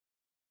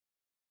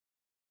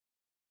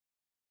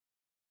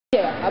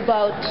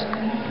about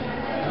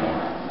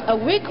a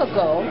week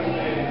ago,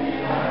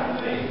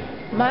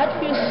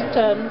 Matt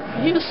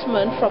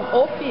Huseman from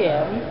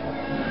OPM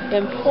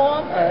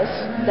informed us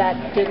that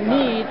they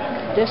need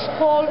this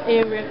whole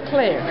area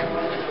cleared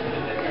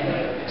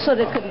so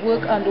they could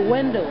work on the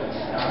windows.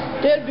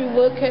 They'll be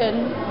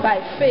working by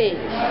phase,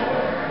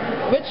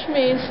 which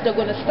means they're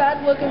going to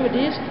start working with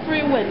these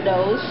 3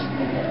 windows,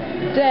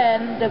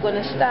 then they're going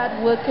to start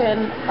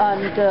working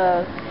on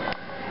the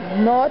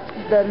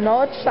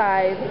north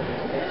side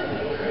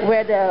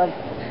where the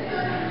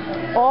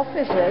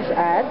office is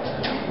at.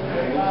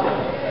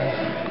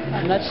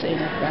 I'm not saying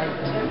it right.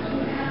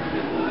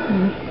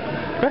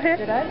 Go ahead.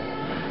 Did I?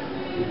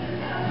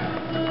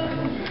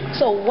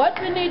 So what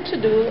we need to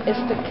do is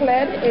to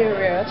clear the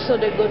area so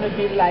they're going to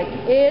be like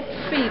 8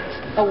 feet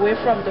away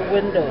from the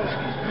windows.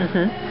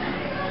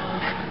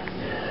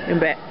 And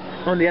back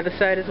on the other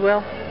side as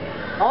well?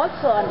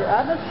 Also on the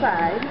other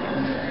side,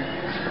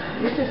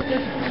 this is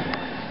this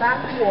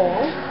back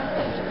wall.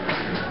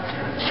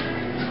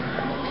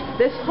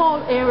 This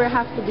whole area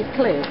has to be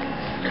cleared.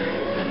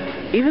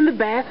 Even the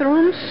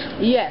bathrooms?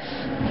 Yes.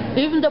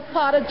 Even the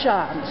porta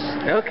johns.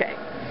 Okay.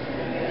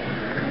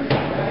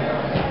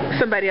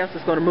 Somebody else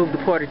is going to move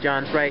the porta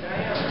johns, right?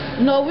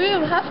 No,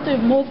 we'll have to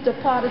move the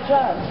porta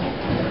johns.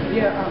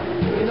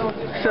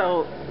 Yeah.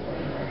 So,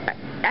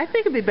 I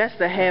think it'd be best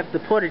to have the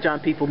porta john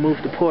people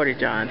move the porta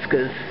johns,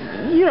 because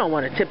you don't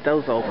want to tip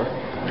those over.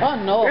 Oh,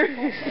 no.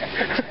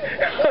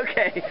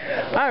 Okay.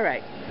 All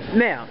right.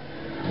 Now,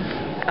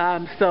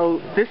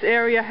 so this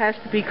area has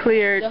to be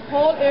cleared. The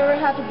whole area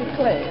has to be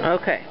cleared.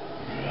 Okay.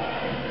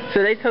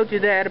 So they told you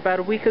that about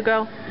a week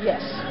ago?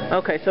 Yes.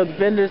 Okay, so the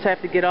vendors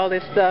have to get all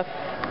their stuff.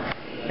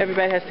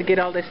 Everybody has to get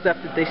all their stuff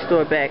that they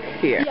store back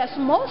here. Yes,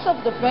 most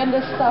of the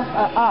vendor stuff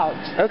are out.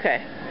 Okay.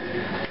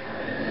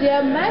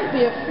 There might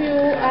be a few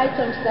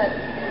items left.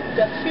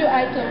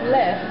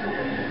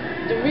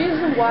 The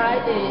reason why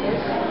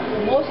is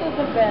most of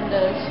the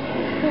vendors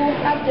who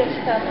have their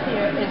stuff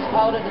here is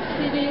out of the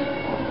city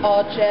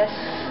or just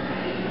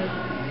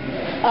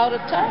out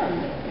of town.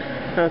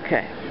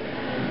 Okay.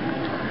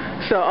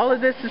 So all of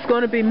this is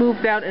going to be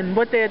moved out, and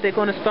what day are they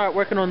going to start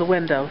working on the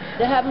windows?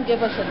 They haven't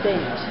given us a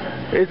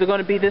date. Is it going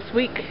to be this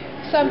week?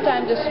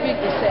 Sometime this week,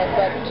 they said,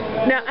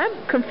 but... Now,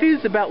 I'm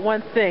confused about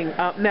one thing.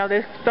 Now,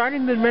 they're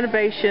starting the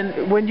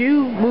renovation. When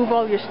you move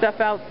all your stuff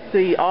out,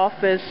 the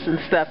office and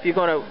stuff, you're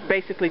going to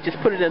basically just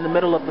put it in the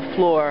middle of the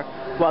floor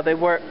while they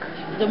work?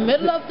 The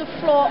middle of the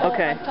floor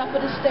okay. Or on top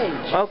of the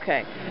stage.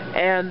 Okay.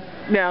 And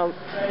now,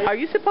 are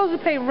you supposed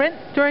to pay rent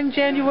during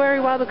January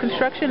while the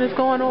construction is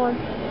going on?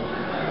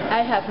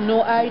 I have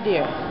no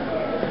idea.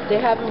 They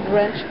haven't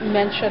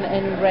mentioned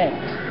any rent.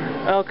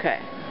 Okay.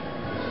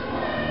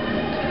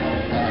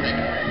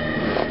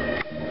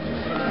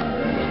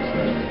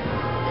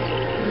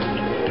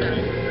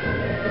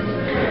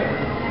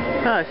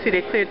 Oh, I see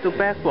they cleared the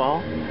back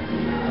wall.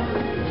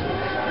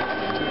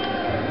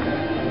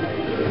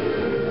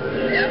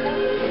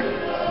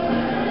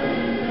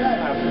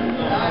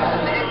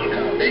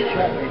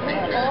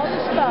 All the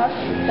stuff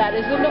that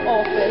is in the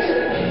office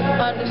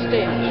on the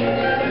stage.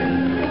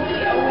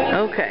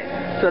 Okay,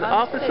 so the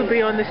office will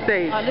be on the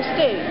stage. On the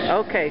stage.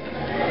 Okay,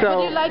 so...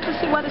 Would you like to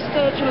see what the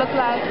stage look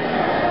like?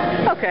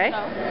 Okay.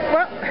 No?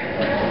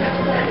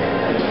 Well...